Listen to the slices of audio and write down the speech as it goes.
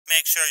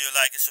make sure you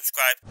like and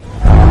subscribe.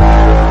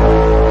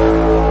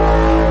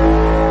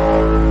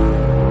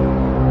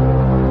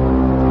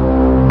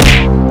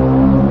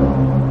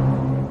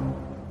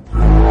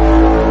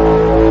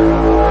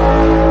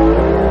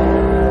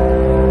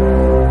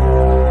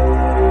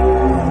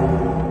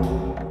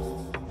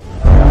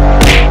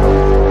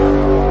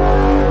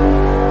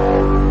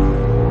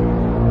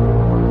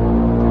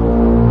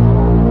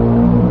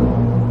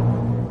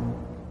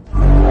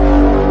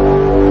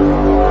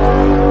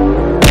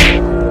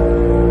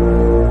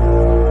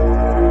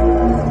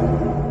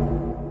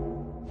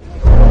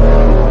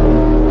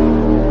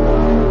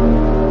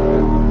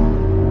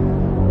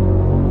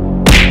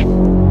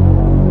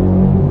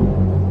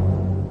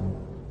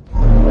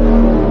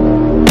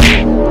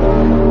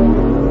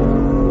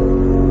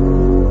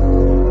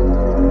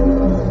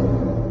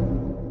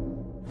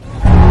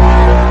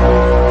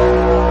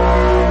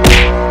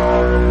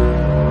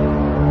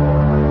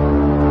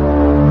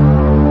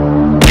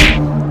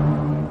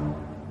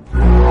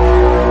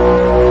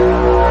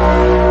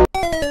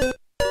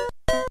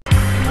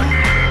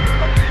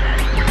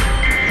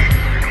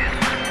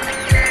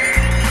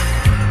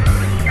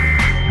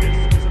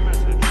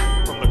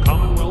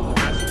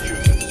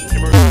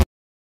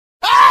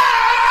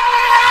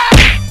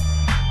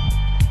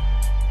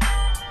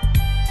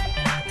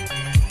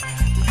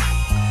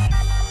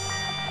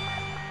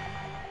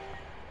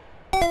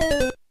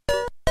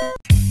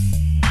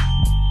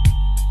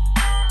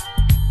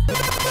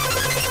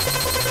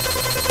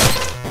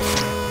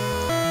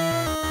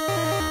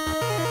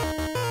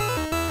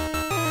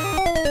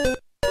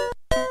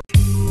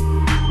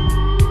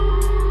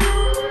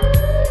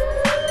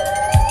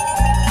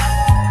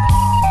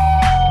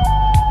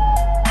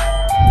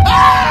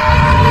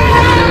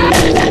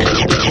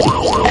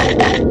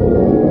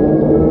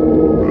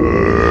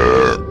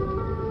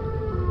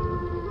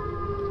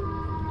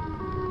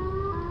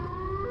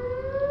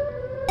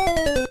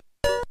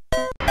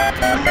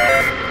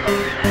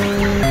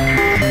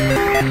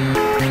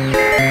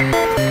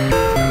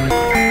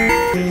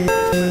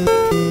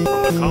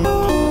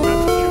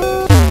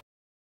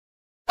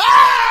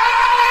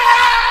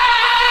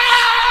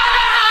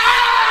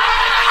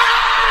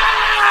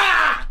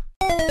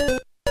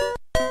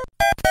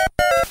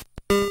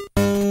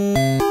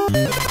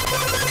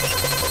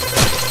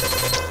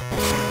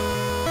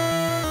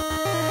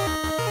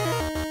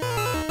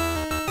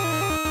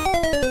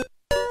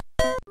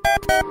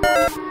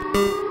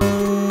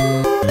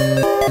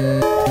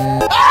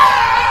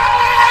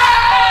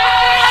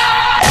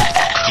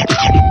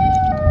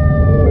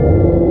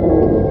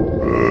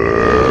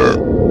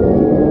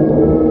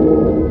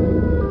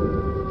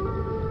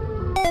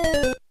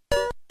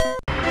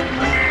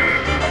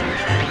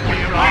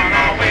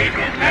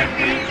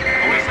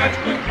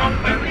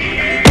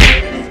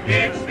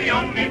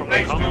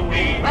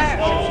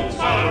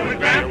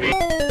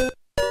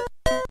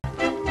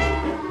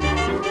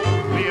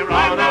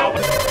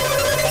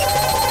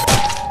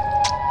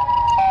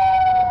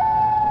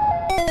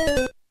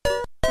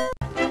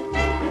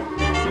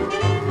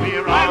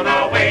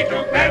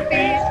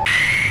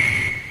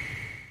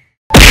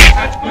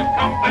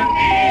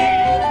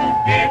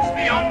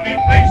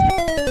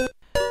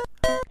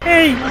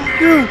 Hey,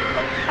 you!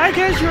 I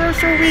guess you're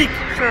so weak,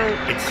 so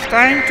it's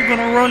time to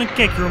gonna run and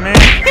kick you, man.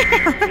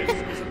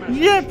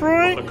 Yeah,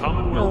 bro.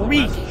 You're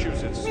weak.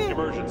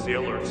 Emergency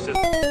alert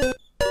system.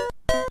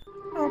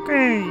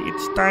 Okay,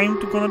 it's time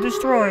to gonna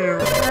destroy you.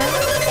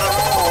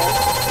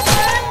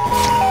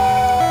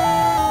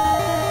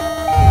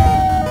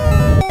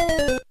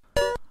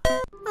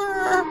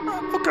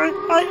 Okay,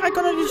 I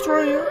gonna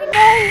destroy you.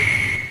 No!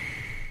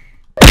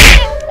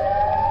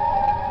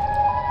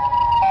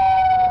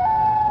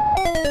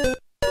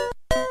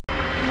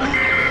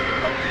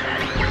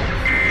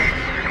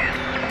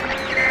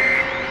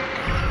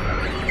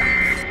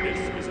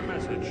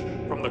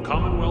 From the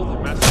Commonwealth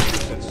of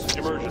Massachusetts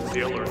Emergency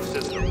Alert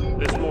System.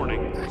 This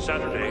morning,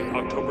 Saturday,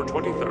 October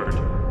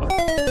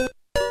 23rd.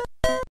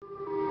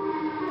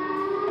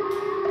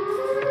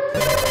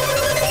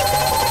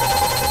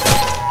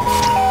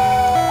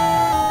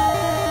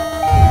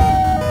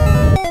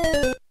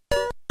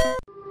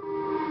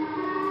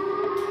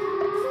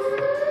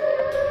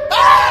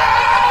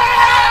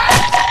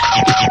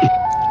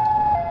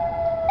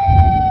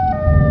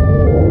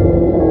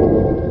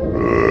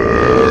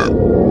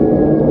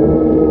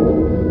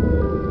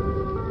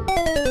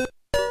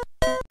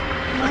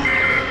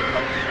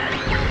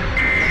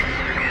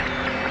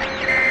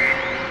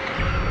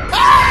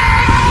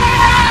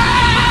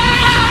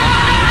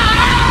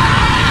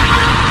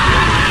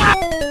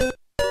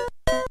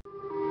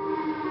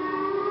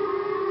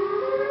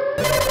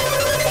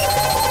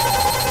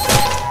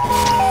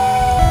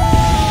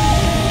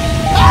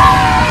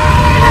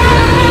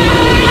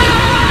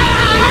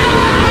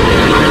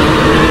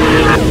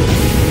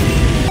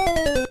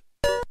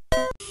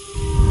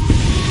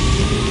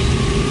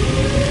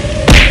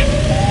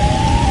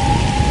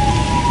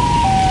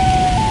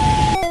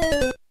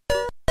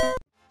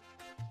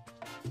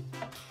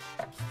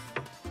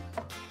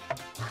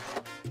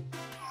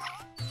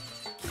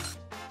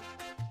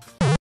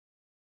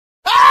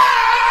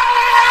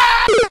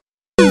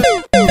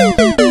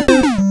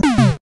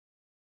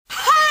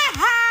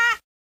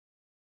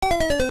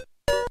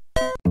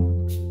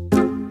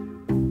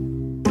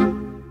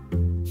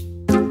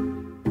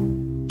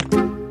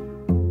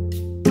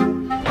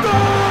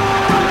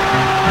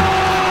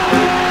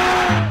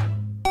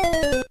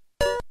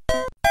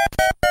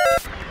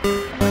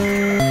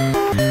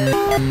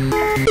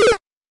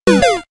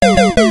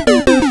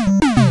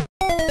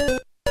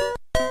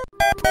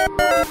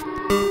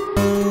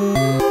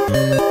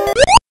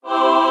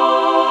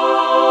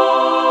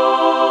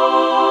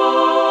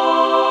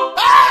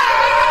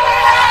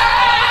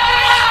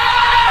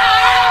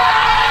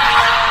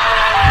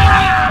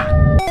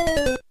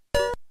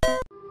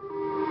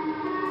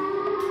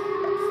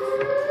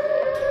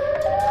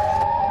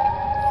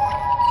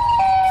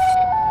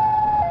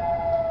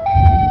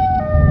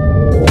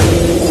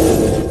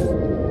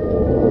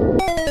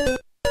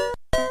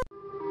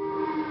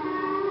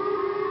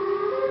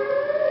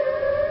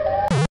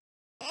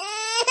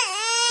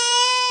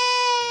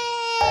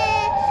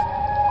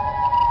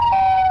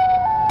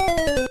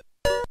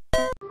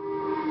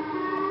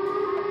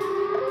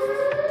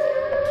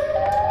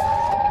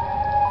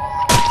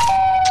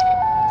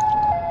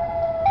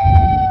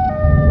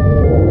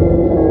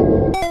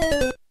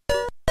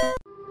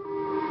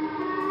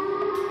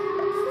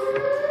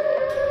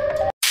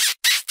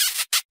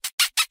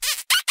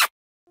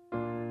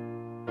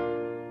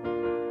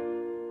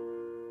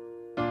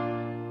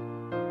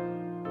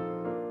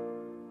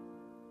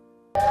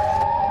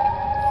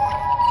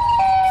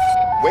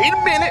 wait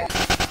a minute.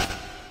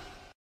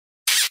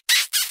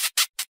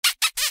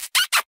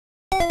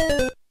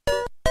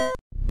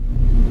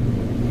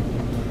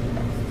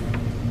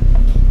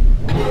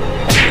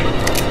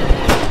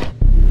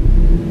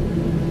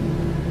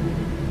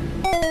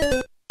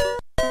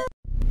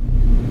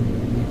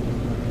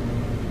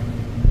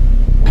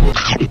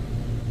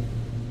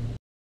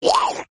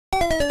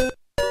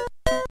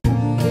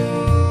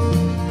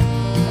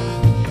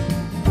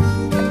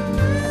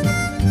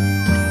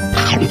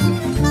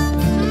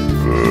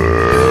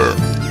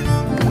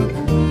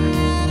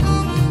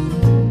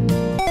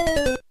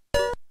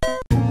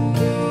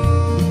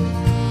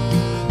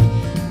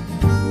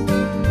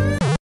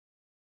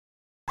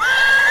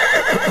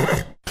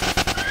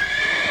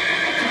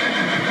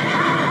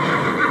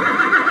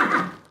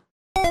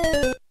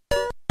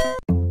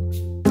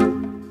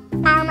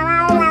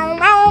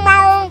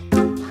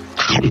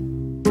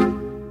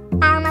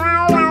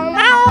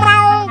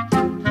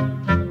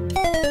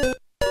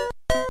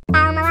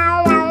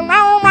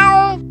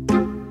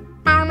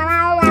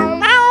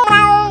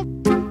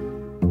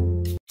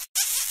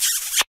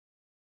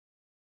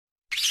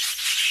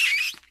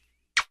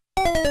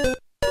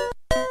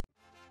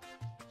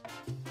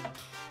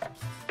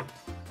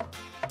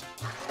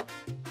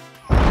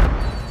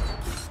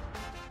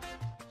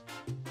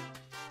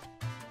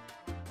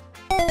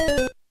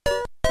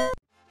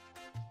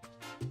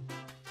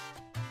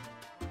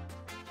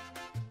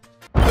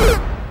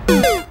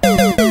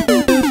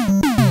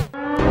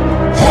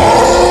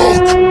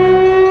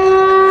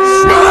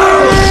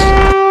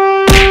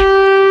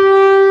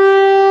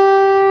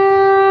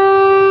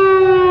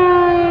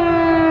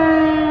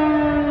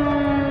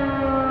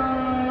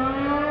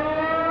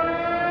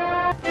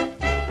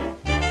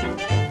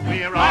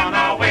 We're on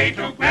our way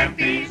to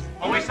Grampy's,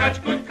 always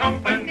such good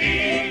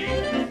company.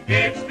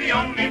 It's the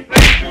only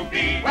place to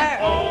be,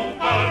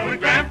 over at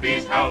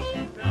Grampy's house.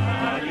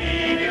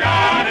 Da-dee-dee-da-dee,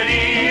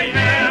 it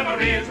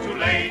never is too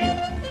late.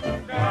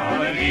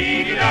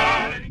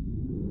 Da-dee-dee-da-dee.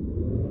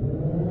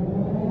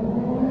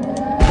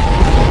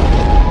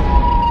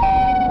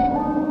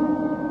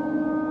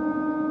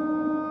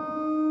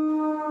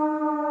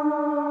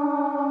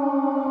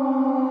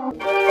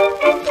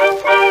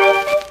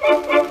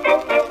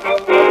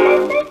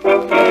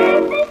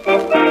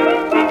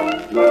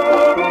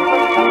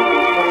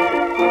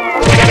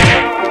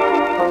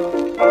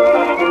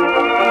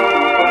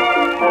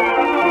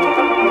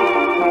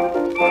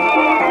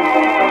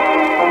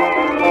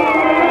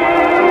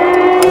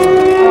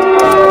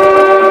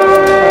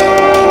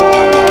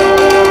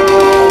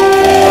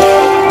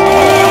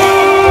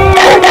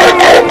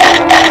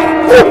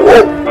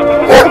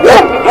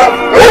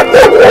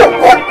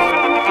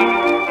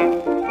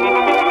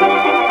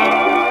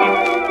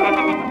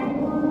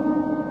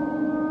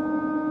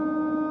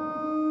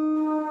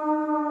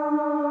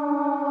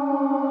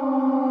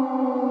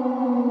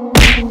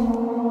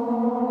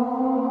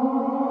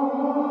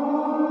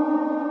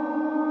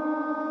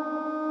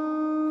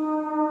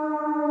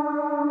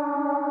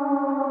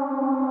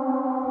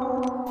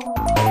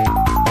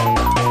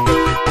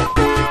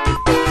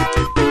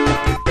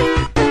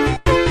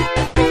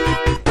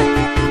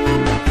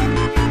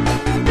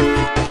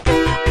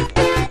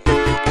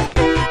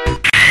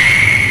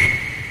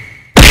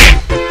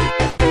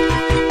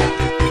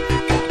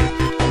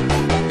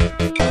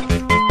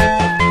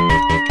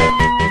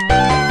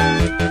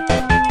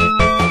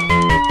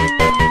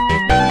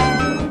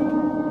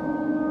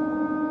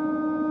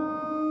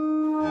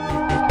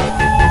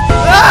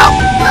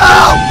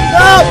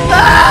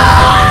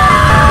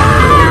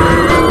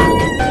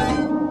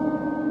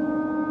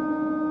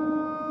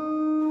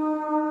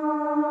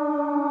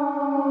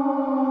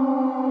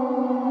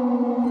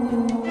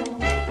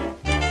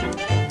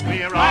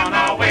 We're on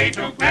our way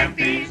to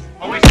Grampy's,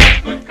 always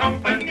such good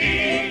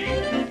company.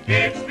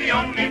 It's the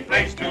only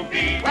place to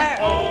be,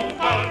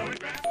 over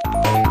at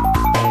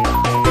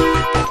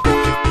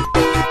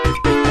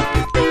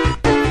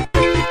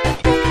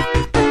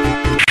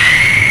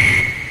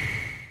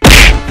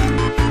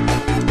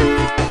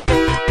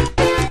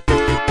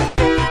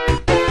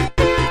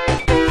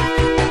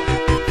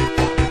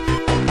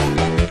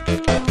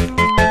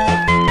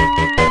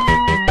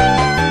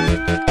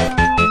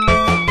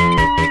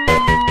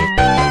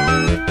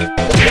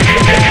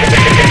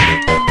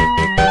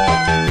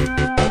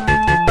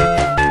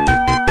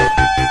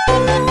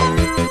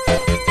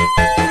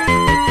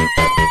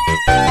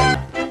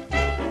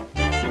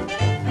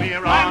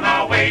We're on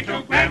our way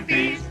to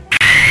Grampy's,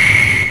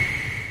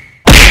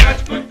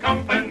 such good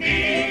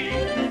company.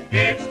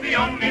 It's the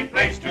only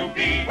place to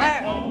be.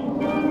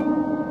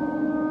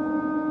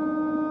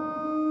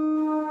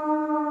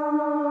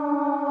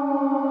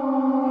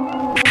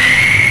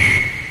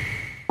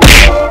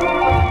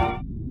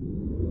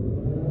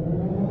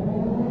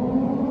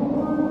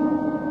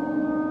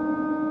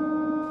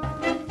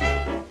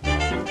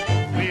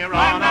 We're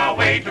on our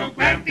way to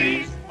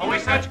Grampy's,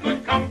 always such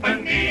good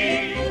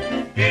company.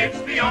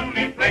 It's the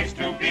only place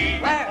to be.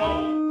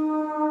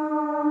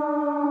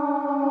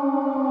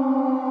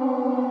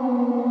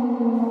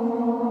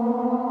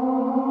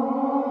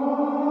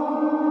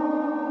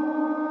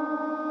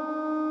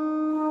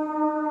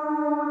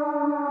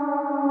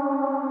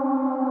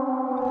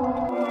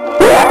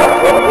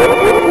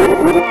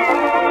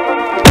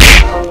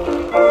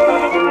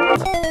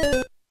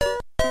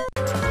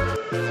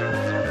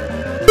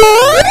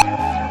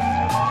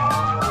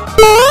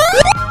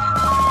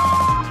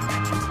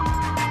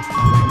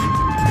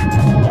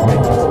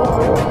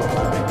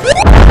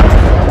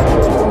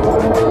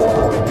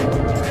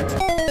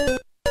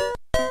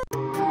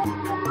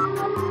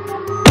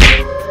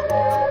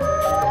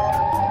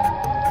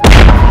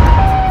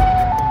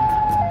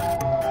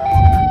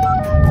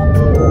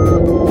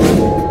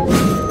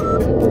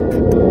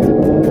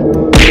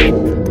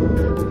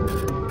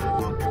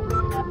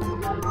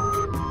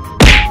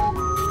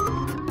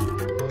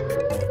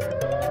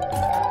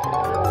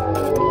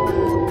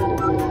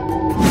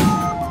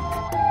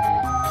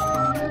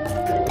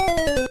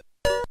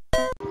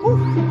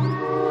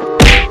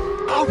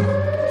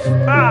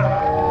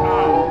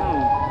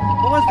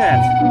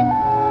 that?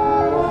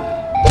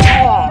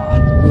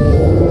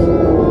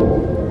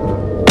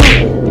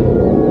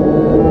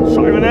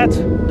 Siren,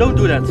 don't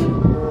do that.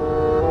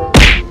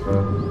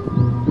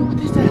 What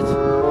is that?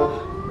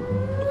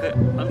 Okay,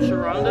 I'm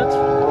surrounded.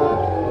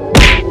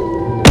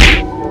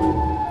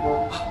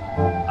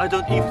 I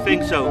don't even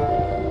think so.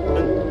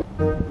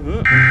 Oh,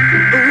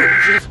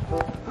 shit.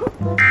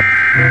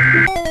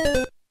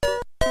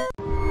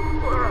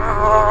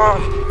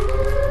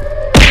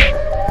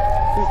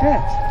 Who's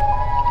that?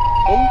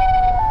 Oh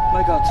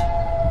my god.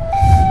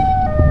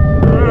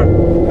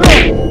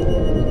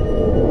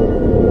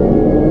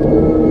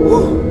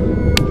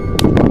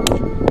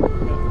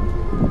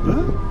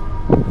 Huh?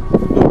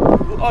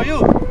 Who are you?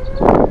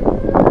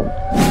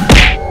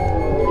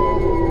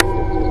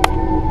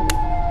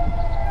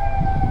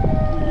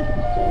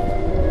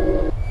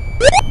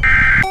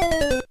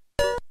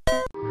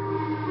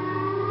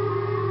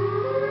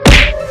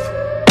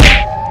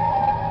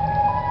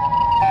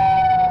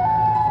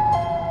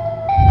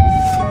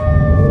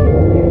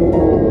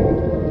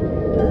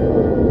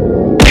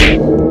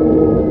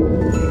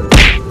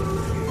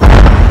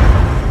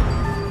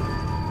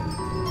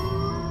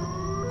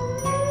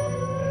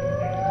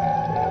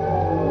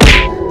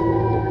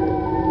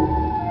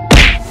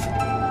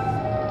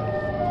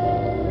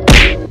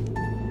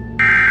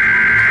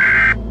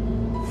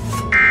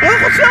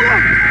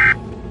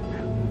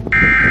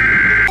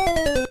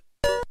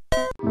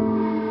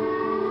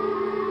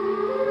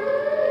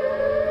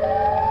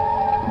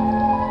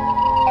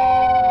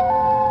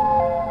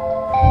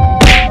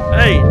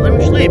 Hey, let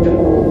me sleep.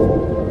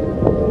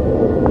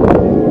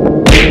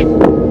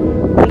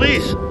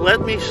 Please,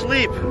 let me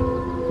sleep.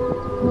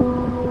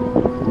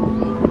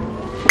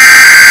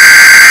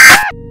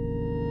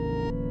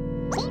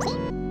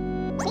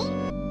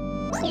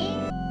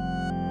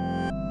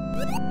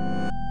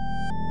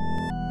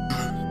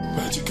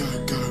 Magic guy.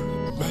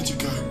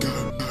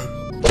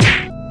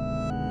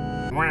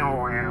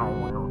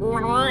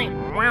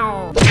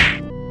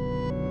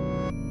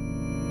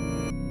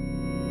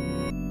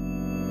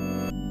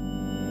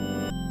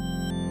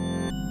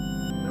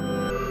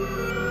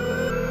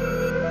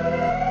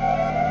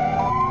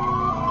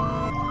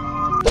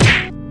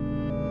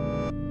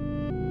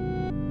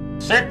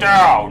 Sit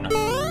down! We're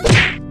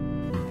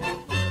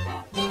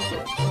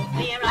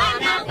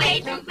on our way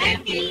to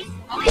Memphis.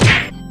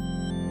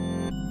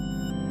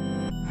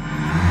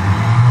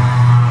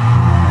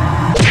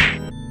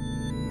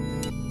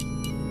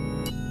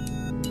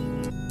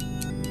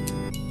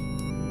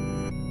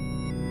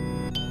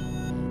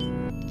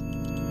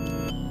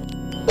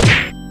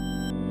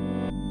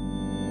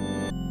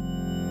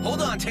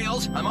 Hold on,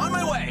 Tails. I'm on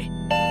my way.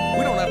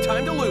 We don't have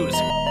time to lose.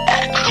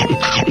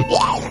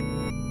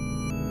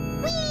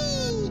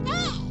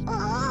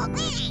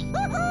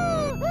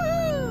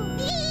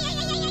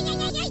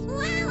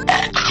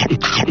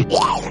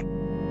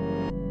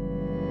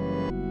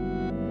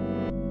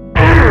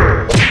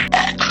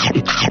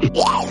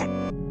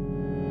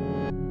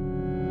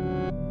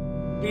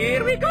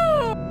 Here we go!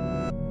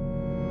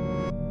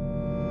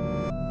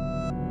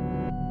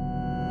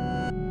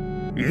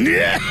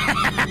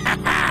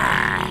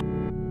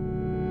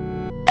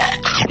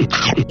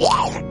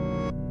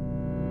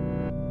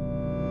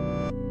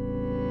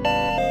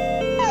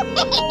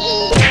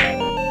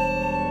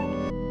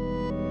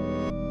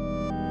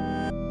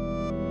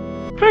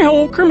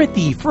 Hi-ho, Kermit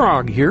the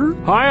Frog here.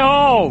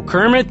 Hi-ho,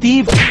 Kermit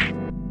the...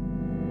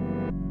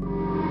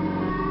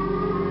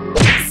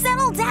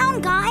 Settle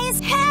down, guys!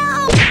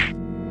 Help!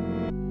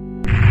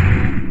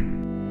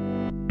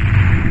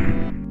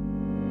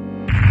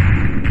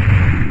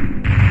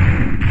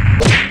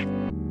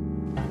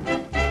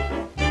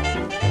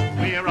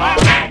 We're on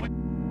our way.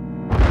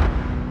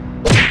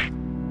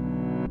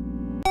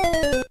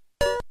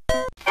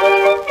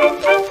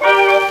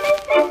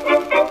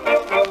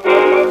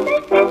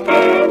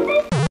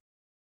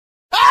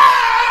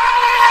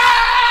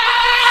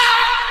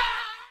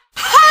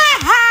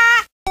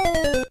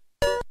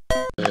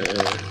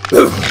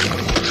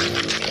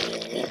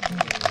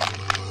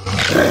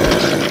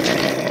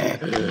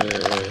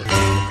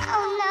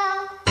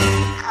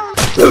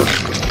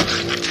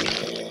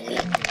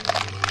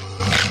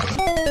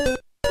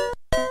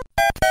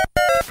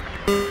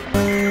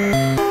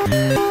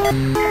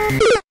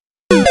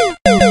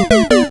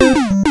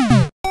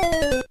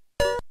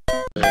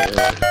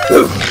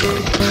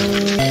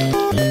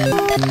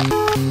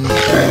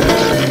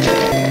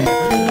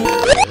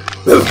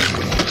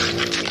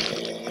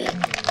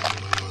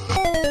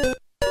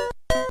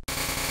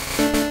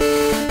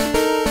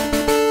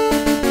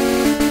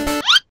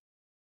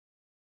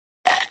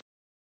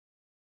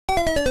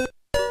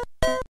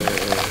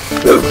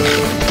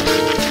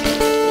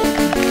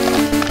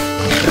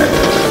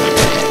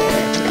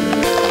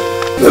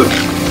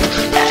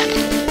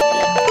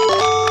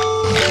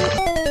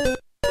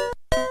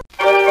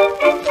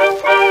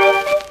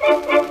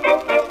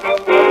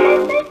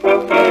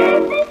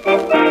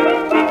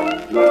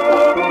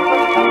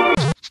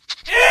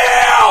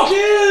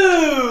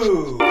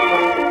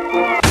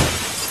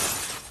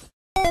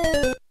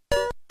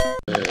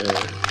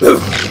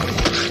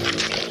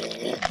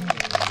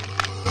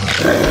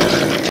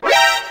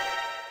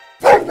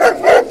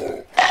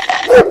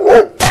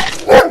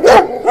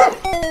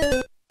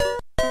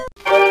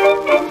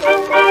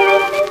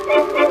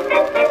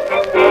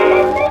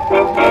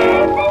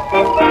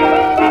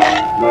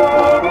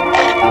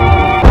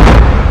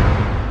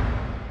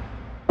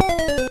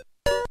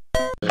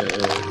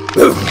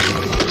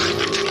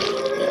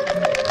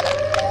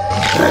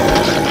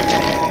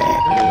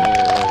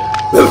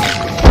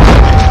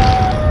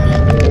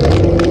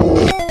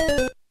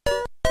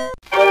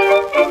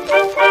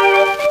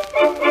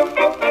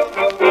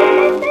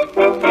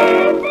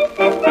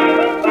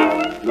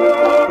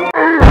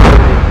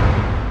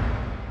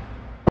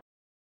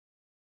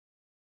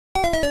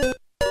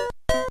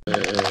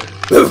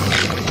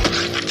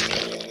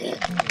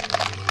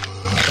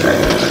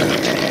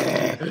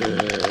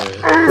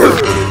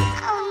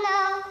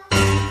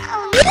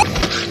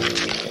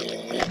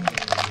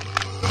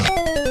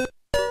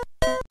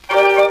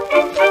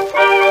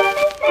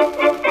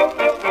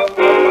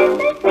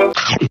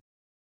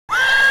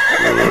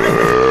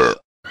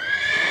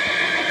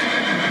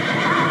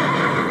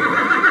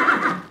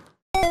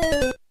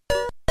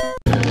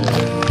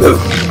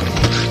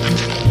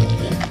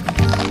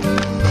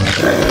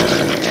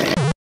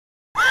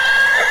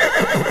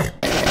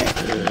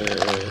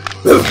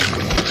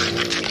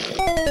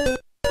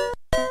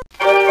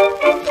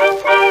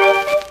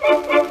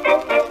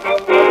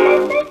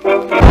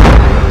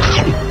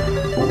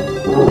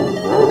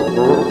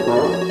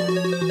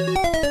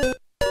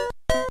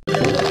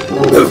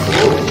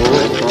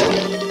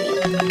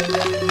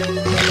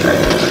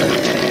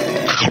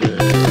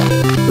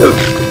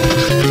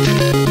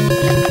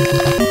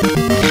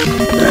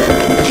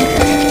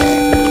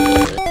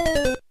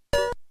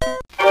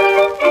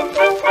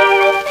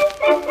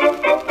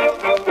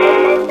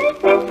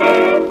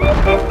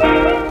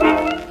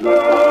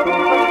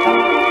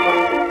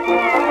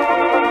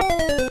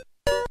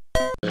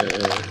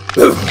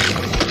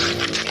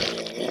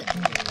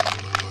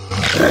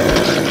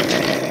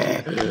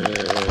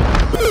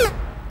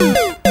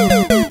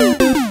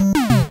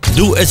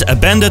 is an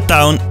abandoned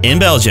town in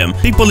Belgium.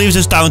 People leave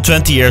this town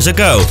 20 years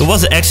ago. There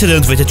was an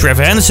accident with the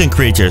Trevor Henderson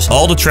creatures.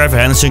 All the Trevor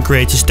Henderson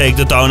creatures take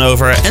the town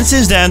over, and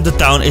since then the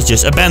town is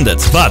just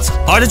abandoned. But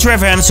are the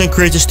Trevor Henderson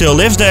creatures still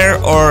live there,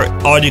 or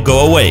are they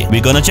go away?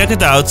 We're gonna check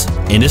it out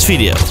in this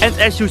video. And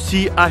as you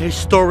see, a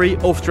history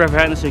of Trevor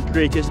Henderson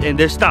creatures in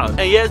this town.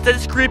 And yes, that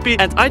is creepy,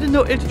 and I don't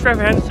know if the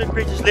Trevor Henderson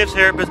creatures lives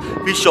here, but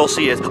we shall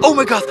see it. Oh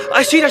my god,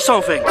 I see there's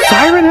something.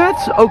 Siren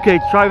heads? Okay,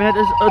 Siren head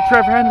is a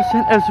Trevor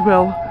Henderson as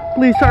well.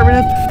 Please, Siren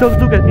head, don't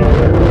look at me.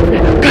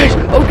 Guys,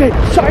 okay,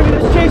 Siren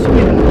is chasing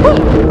me. Oh,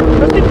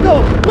 let's keep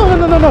going.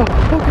 No.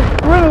 Okay,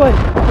 run away.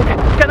 Okay,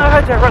 can I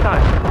hide there right now?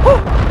 Oh,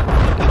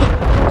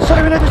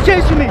 Siren head is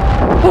chasing me.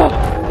 Oh,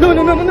 no.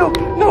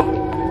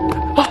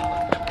 Oh,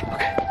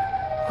 okay.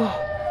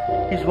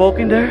 Oh, he's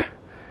walking there.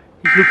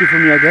 He's looking for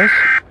me, I guess.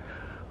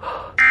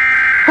 Oh,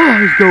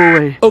 let's go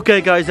away.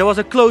 Okay, guys, that was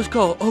a close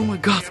call. Oh my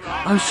god,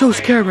 I'm so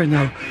scared right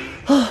now.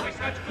 Oh,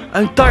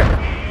 I'm tired.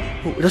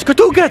 Oh, that's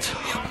Cartoon Cat.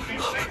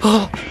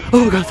 Oh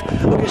my god.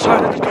 Okay,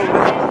 Siren is going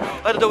away.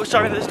 I don't know if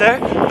Siren is there,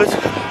 but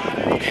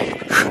okay.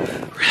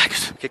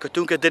 Relax. Okay,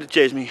 Cartoon Cat didn't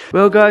chase me.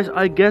 Well, guys,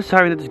 I guess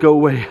Siren is go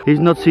away. He's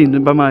not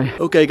seen by my.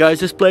 Okay, guys,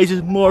 this place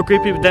is more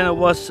creepy than it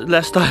was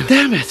last time.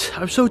 Damn it,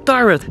 I'm so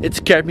tired. It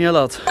scared me a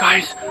lot.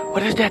 Guys,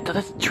 what is that?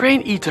 That's a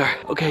train eater.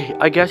 Okay,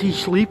 I guess he's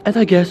asleep, and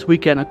I guess we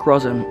cannot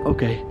cross him.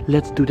 Okay,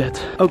 let's do that.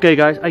 Okay,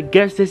 guys, I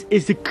guess this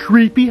is the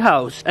creepy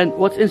house. And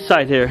what's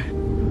inside here?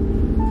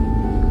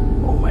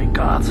 Oh my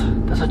god,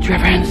 that's a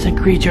Trevor Henderson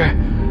creature.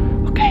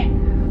 Okay,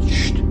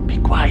 shh, be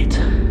quiet.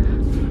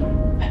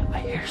 I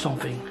hear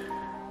something.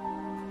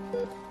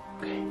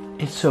 Okay,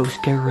 it's so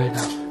scary right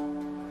now.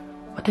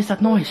 What is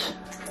that noise?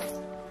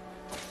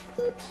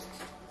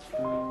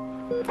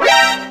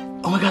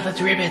 Oh my god, that's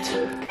a rabbit.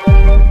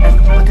 And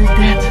what is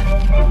that?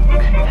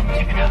 Okay, let's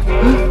check it out.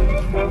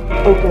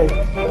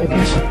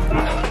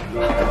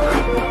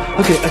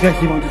 Okay, I guess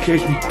he wants to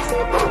chase me.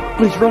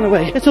 Please run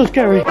away. It's so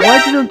scary.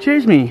 Why you don't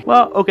chase me?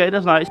 Well, okay,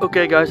 that's nice.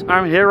 Okay, guys,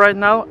 I'm here right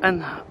now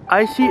and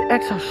I see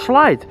extra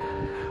slide.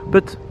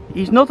 But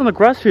he's not on the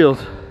grass field.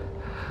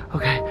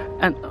 Okay,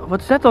 and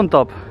what's that on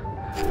top?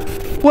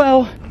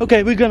 Well,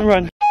 okay, we're gonna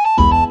run.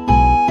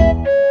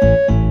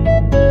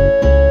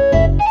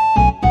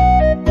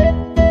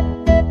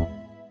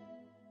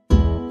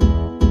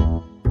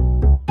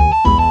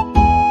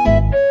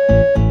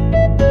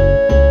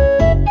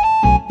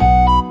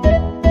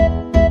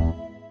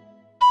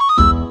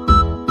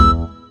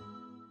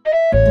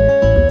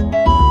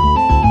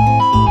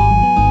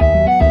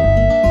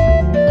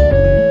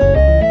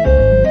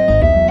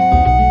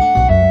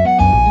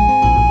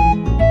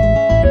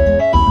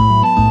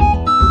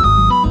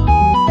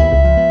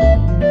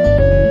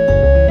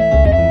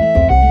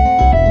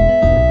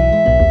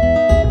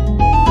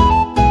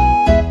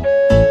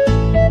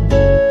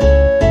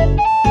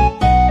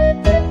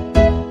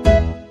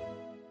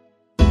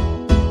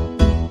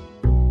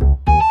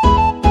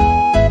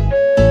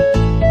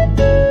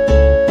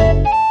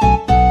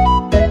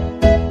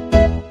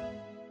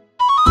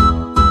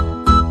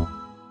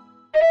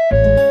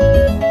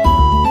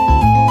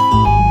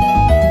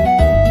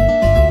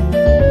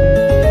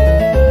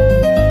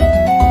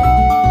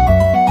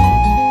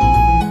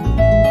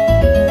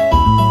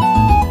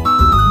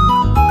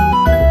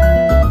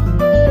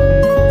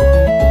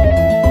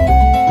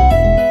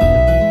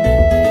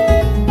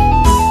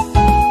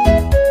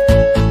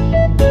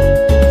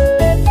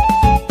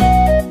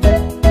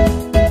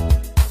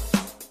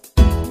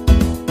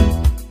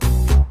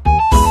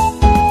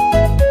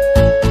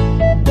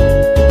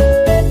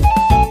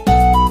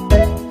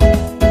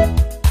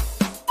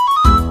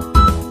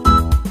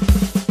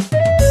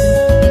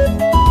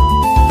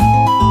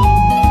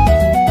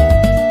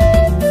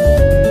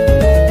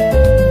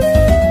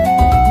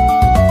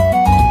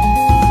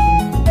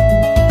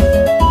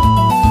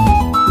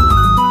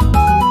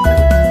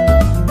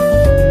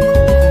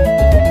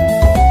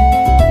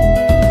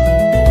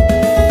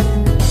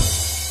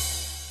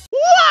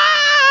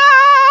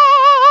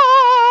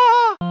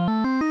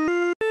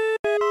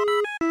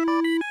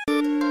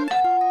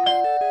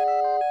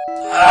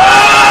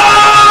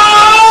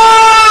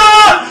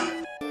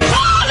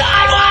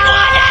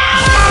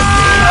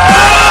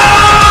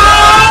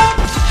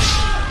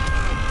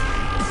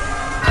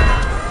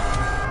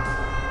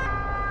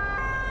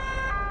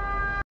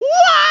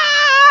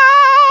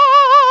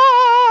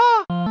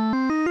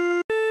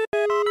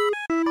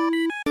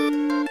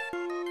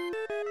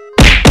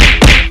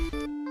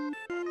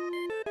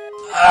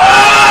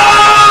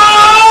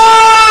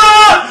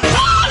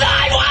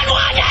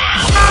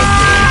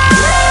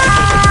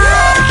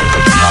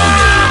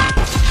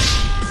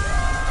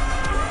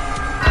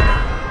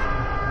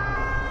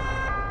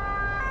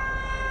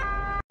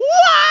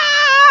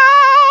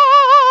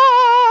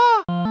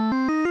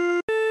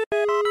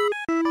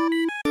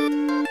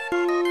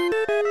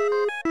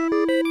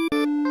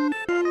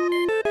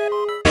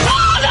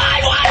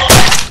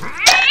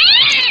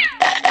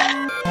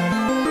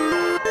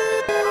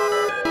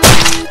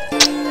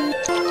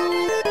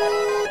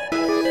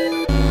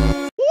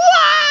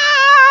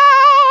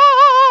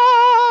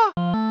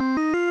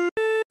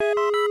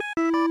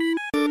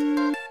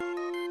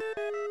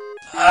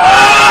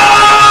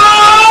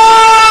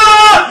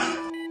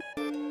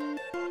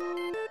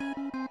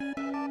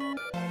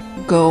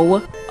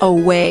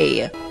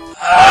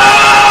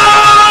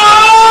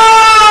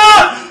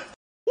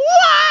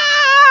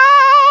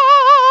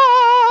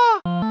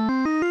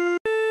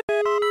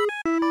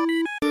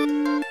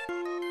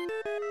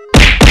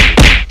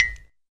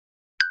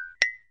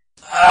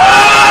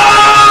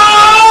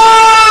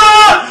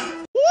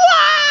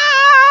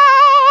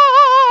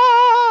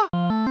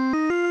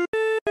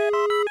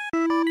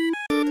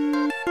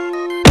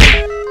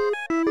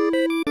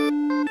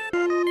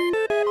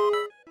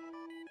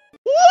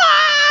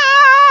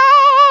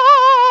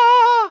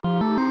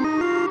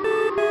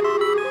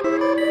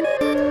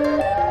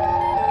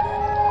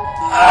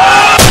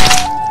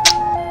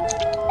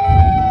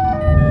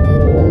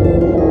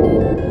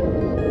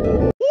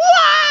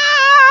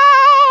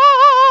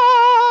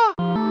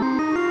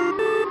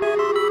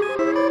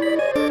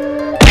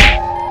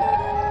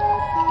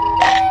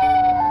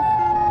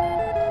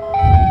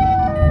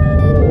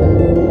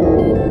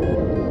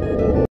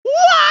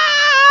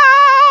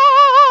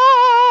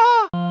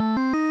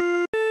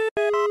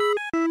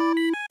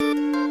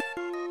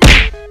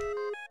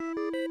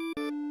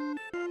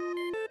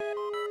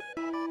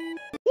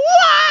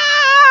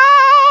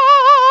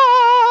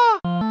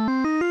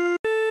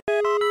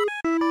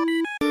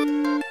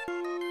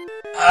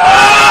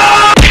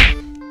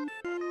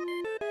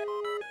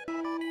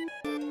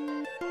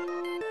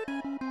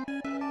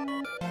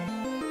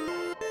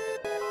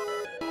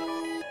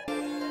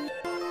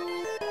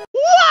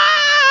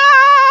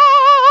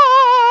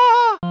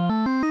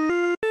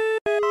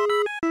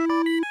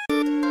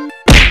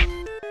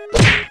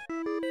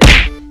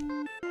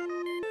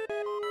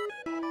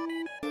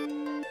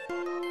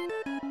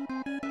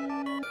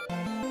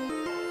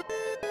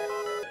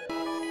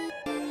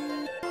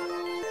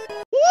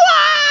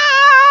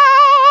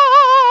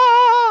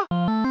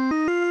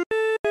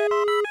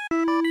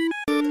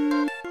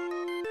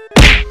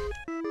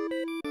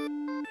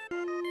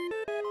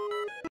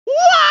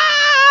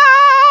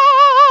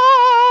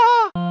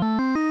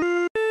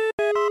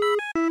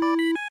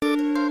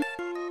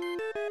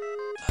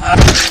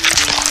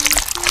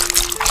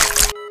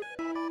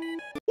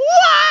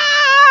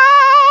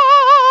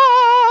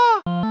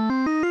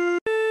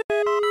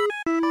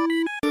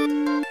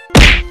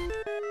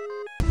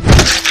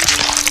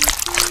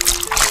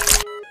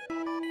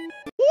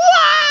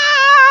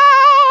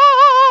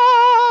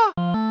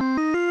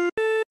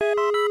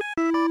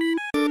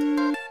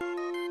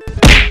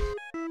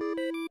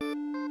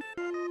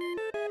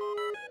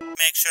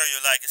 Make sure you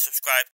like and subscribe